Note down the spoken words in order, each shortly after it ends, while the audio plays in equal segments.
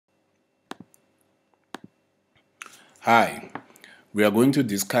Hi, we are going to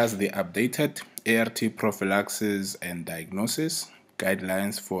discuss the updated ART prophylaxis and diagnosis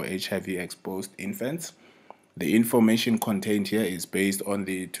guidelines for HIV-exposed infants. The information contained here is based on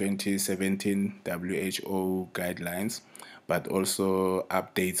the 2017 WHO guidelines, but also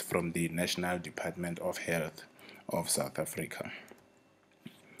updates from the National Department of Health of South Africa.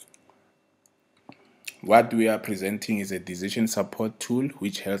 What we are presenting is a decision support tool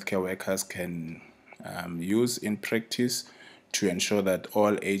which healthcare workers can use in practice to ensure that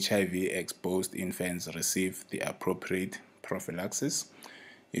all HIV-exposed infants receive the appropriate prophylaxis.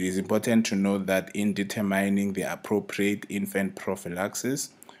 It is important to note that in determining the appropriate infant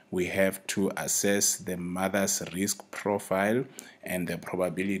prophylaxis, we have to assess the mother's risk profile and the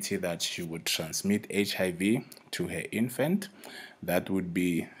probability that she would transmit HIV to her infant. That would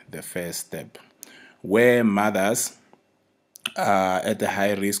be the first step. Where mothers are at a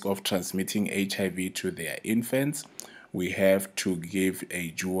high risk of transmitting HIV to their infants, we have to give a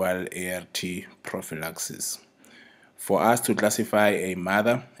dual ART prophylaxis. For us to classify a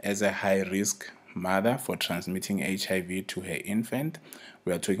mother as a high-risk mother for transmitting HIV to her infant,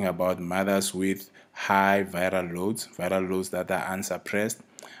 we are talking about mothers with high viral loads that are unsuppressed,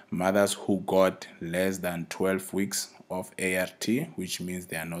 mothers who got less than 12 weeks of ART, which means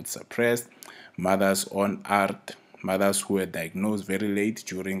they are not suppressed, mothers on ART, mothers who were diagnosed very late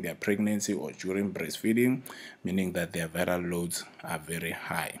during their pregnancy or during breastfeeding, meaning that their viral loads are very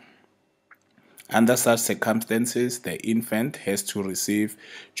high. Under such circumstances, the infant has to receive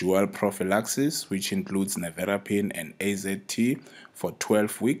dual prophylaxis, which includes nevirapine and AZT for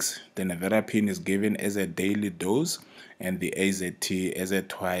 12 weeks. The nevirapine is given as a daily dose and the AZT as a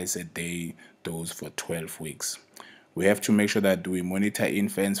twice-a-day dose for 12 weeks. We have to make sure that we monitor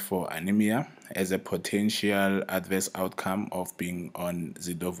infants for anemia as a potential adverse outcome of being on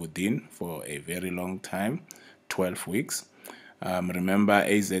zidovudine for a very long time, 12 weeks. Remember,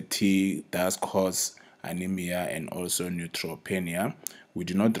 AZT does cause anemia and also neutropenia. We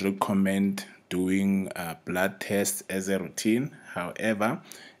do not recommend doing blood tests as a routine. However,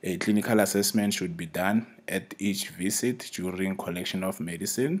 a clinical assessment should be done at each visit during collection of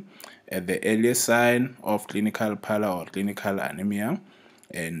medicine. At the earliest sign of clinical pallor or clinical anemia,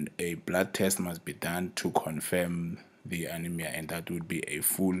 and a blood test must be done to confirm the anemia, and that would be a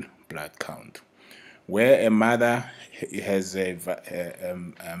full blood count. Where a mother has a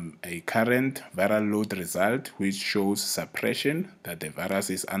current viral load result which shows suppression, that the virus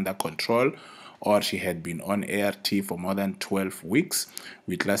is under control, or she had been on ART for more than 12 weeks,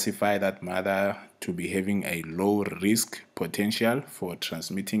 we classify that mother to be having a low risk potential for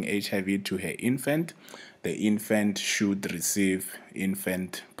transmitting HIV to her infant. The infant should receive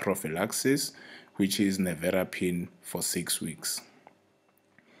infant prophylaxis, which is nevirapine for 6 weeks.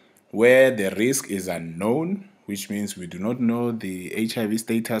 Where the risk is unknown, which means we do not know the HIV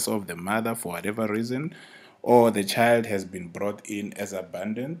status of the mother for whatever reason, or the child has been brought in as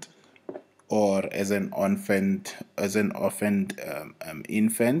abandoned or as an orphaned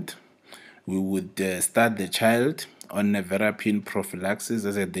infant, we would start the child on nevirapine prophylaxis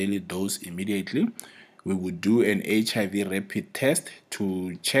as a daily dose immediately. We would do an HIV rapid test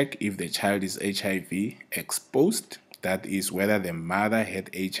to check if the child is HIV exposed. That is, whether the mother had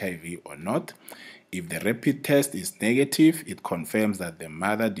HIV or not. If the rapid test is negative, it confirms that the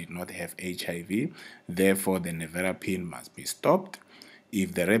mother did not have HIV. Therefore, the nevirapine must be stopped.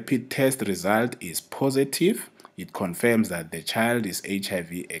 If the rapid test result is positive, it confirms that the child is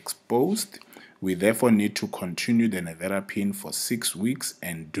HIV exposed. We therefore need to continue the nevirapine for 6 weeks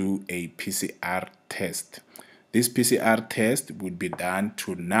and do a PCR test. This PCR test would be done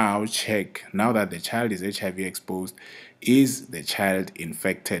to now check, now that the child is HIV exposed, is the child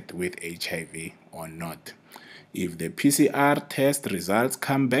infected with HIV or not. If the PCR test results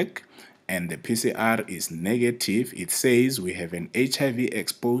come back and the PCR is negative, it says we have an HIV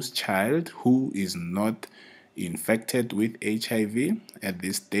exposed child who is not infected with HIV at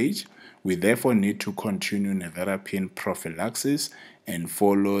this stage. We therefore need to continue nevirapine prophylaxis and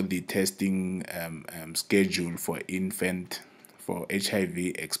follow the testing schedule for HIV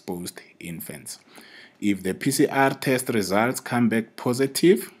exposed infants. If the PCR test results come back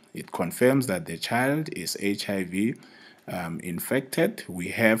positive, it confirms that the child is HIV infected. We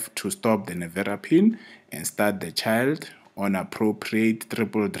have to stop the nevirapine and start the child on appropriate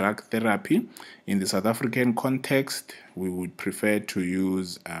triple drug therapy. In the South African context, we would prefer to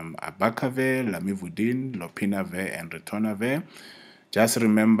use abacavir, lamivudine, lopinavir, and ritonavir. Just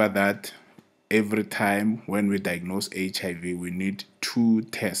remember that every time when we diagnose HIV, we need 2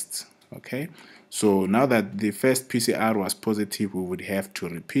 tests Okay, so now that the first PCR was positive, we would have to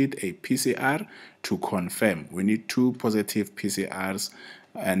repeat a PCR to confirm. We need 2 positive PCRs,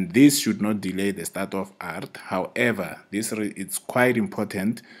 and this should not delay the start of ART. However, it's quite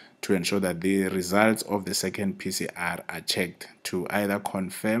important to ensure that the results of the second PCR are checked to either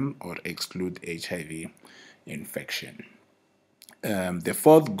confirm or exclude HIV infection. The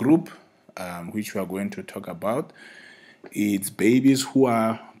fourth group, which we are going to talk about, it's babies who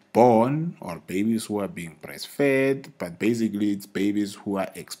are born or babies who are being breastfed, but basically it's babies who are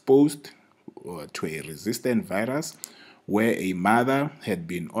exposed to a resistant virus where a mother had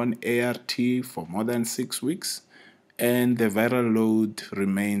been on ART for more than 6 weeks and the viral load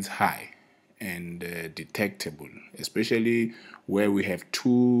remains high and detectable, especially where we have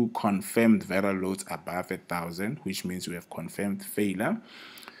 2 confirmed viral loads above 1,000, which means we have confirmed failure.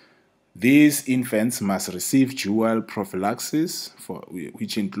 These infants must receive dual prophylaxis,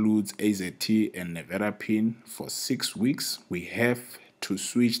 which includes AZT and nevirapine for 6 weeks. We have to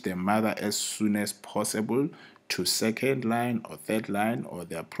switch the mother as soon as possible to second line or third line or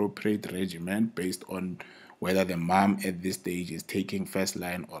the appropriate regimen based on whether the mom at this stage is taking first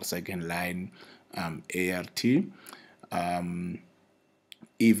line or second line ART.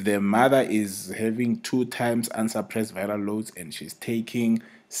 If the mother is having 2 times unsuppressed viral loads and she's taking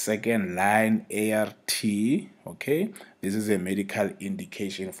second line ART, okay, this is a medical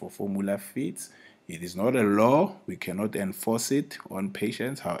indication for formula feeds. It is not a law. We cannot enforce it on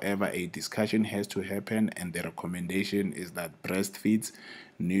patients. However, a discussion has to happen, and the recommendation is that breastfeeds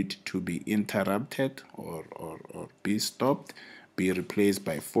need to be interrupted or be stopped, be replaced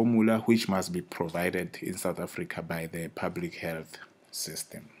by formula, which must be provided in South Africa by the public health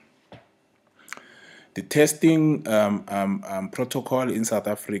system. The testing protocol in South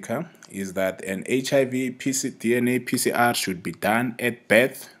Africa is that an HIV DNA PCR should be done at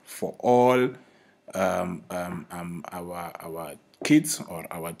birth for all our kids or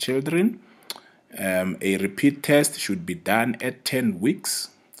our children. A repeat test should be done at 10 weeks.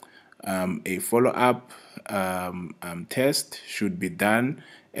 A follow-up test should be done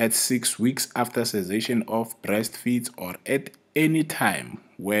at 6 weeks after cessation of breastfeeds or at any time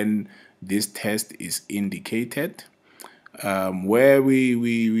when this test is indicated. Where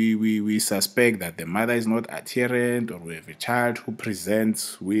we suspect that the mother is not adherent, or we have a child who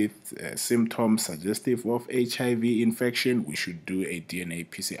presents with symptoms suggestive of HIV infection, we should do a DNA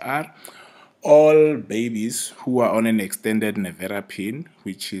PCR. All babies who are on an extended nevirapine,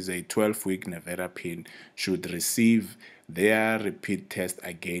 which is a 12-week nevirapine, should receive their repeat test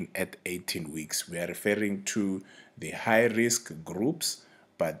again at 18 weeks. We are referring to the high-risk groups,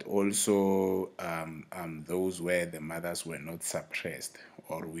 but also those where the mothers were not suppressed,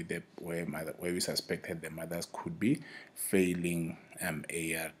 or where we suspected the mothers could be failing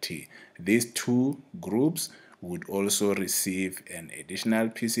ART. These 2 groups would also receive an additional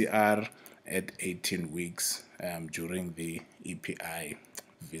PCR at 18 weeks during the EPI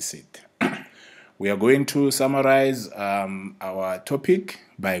visit. We are going to summarize our topic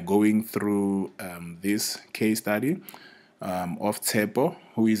by going through this case study of Tshepo,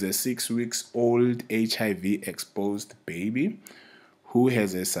 who is a 6-week-old HIV-exposed baby who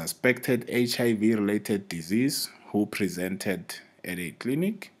has a suspected HIV-related disease, who presented at a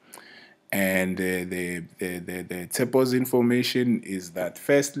clinic. And the Tshepo's information is that,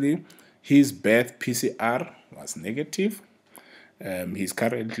 firstly, his birth PCR was negative. He's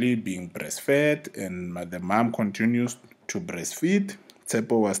currently being breastfed, and the mom continues to breastfeed.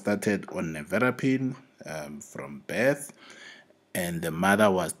 Tshepo was started on nevirapine from birth, and the mother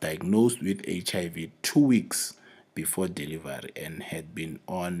was diagnosed with HIV 2 weeks before delivery and had been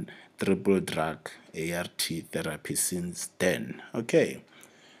on triple drug ART therapy since then. Okay,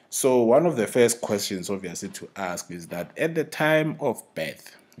 so one of the first questions obviously to ask is that at the time of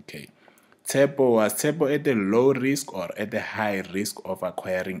birth, okay, was Tshepo at a low risk or at a high risk of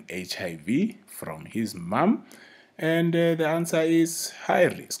acquiring HIV from his mom? And the answer is high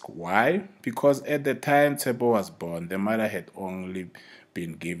risk. Why? Because at the time Tshepo was born, the mother had only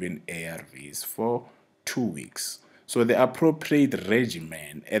been given ARVs for 2 weeks. So the appropriate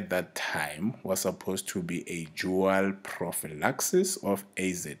regimen at that time was supposed to be a dual prophylaxis of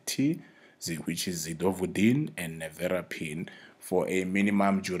AZT, which is zidovudine, and nevirapine for a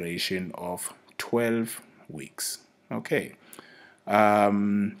minimum duration of 12 weeks. Okay.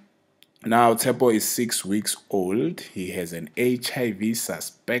 Now, Tshepo is 6 weeks old. He has an HIV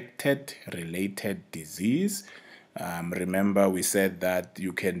suspected related disease. Remember, we said that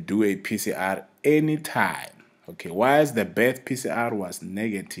you can do a PCR anytime. Okay, whilst the birth PCR was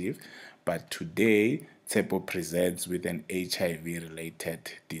negative, but today Tsepo presents with an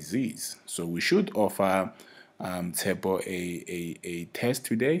HIV-related disease. So we should offer Tsepo a test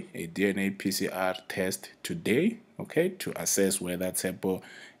today, a DNA PCR test today, okay, to assess whether Tsepo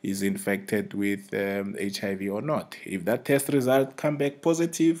is infected with HIV or not. If that test result come back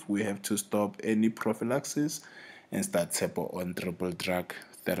positive, we have to stop any prophylaxis and start Tsepo on triple drug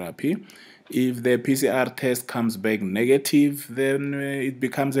therapy. If the PCR test comes back negative, then it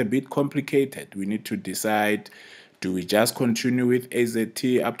becomes a bit complicated. We need to decide, do we just continue with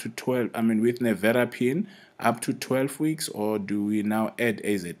AZT up to 12, with nevirapine up to 12 weeks, or do we now add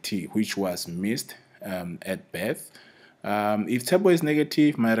AZT, which was missed at birth? If Tsepo is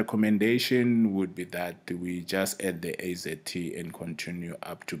negative, my recommendation would be that we just add the AZT and continue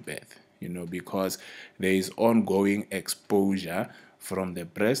up to birth, because there is ongoing exposure from the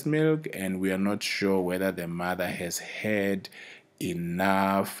breast milk, and we are not sure whether the mother has had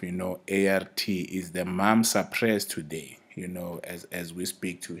enough, ART. Is the mom suppressed today, as we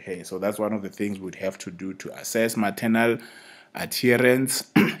speak to her? So that's one of the things we'd have to do to assess maternal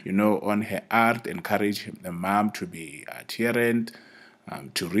adherence, on her ART, encourage the mom to be adherent,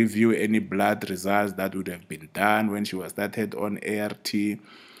 to review any blood results that would have been done when she was started on ART.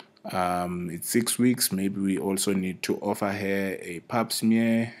 It's 6 weeks. Maybe we also need to offer her a pap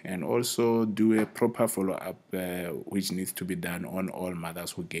smear and also do a proper follow-up, which needs to be done on all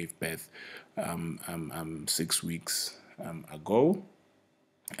mothers who gave birth 6 weeks ago.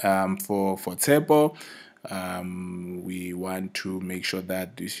 For Tsepo, we want to make sure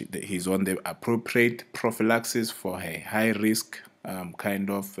that he's on the appropriate prophylaxis for a high-risk kind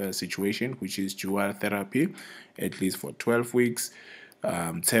of situation, which is dual therapy, at least for 12 weeks.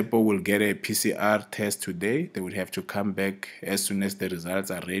 Tsepo will get a PCR test today. They would have to come back as soon as the results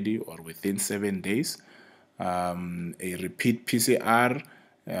are ready or within 7 days. A repeat PCR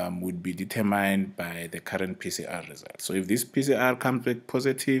would be determined by the current PCR result. So if this PCR comes back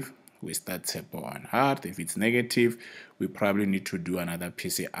positive, we start Tsepo on heart. If it's negative, we probably need to do another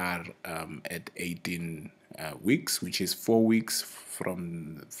PCR at 18 weeks, which is 4 weeks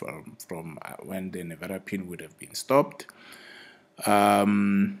from when the nevirapine would have been stopped.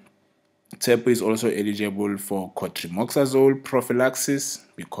 Tsepo is also eligible for cotrimoxazole prophylaxis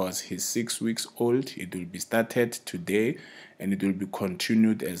because he's 6 weeks old. It will be started today and it will be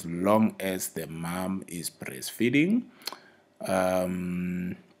continued as long as the mom is breastfeeding.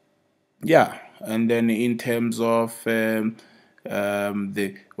 Yeah, and then in terms of the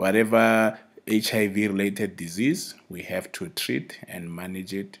whatever HIV-related disease, we have to treat and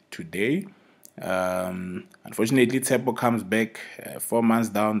manage it today. Unfortunately, Tsepo comes back 4 months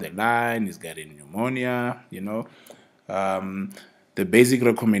down the line. He's getting pneumonia. The basic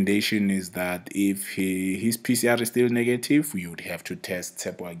recommendation is that if his PCR is still negative, we would have to test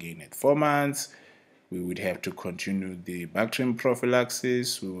Tsepo again at 4 months. We would have to continue the Bactrim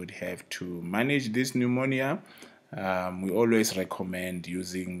prophylaxis. We would have to manage this pneumonia. We always recommend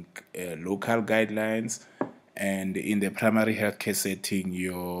using local guidelines, and in the primary healthcare setting,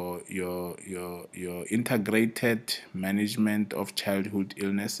 your integrated management of childhood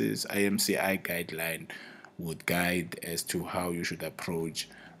illnesses, IMCI guideline, would guide as to how you should approach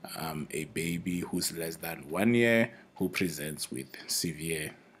a baby who's less than 1 year who presents with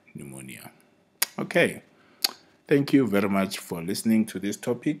severe pneumonia. Okay, thank you very much for listening to this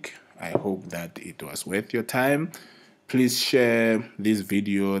topic. I hope that it was worth your time. Please share this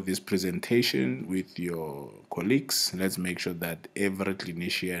video, this presentation with your colleagues. Let's make sure that every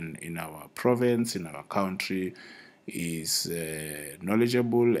clinician in our province, in our country, is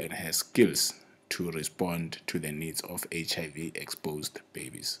knowledgeable and has skills to respond to the needs of HIV-exposed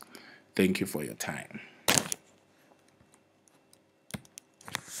babies. Thank you for your time.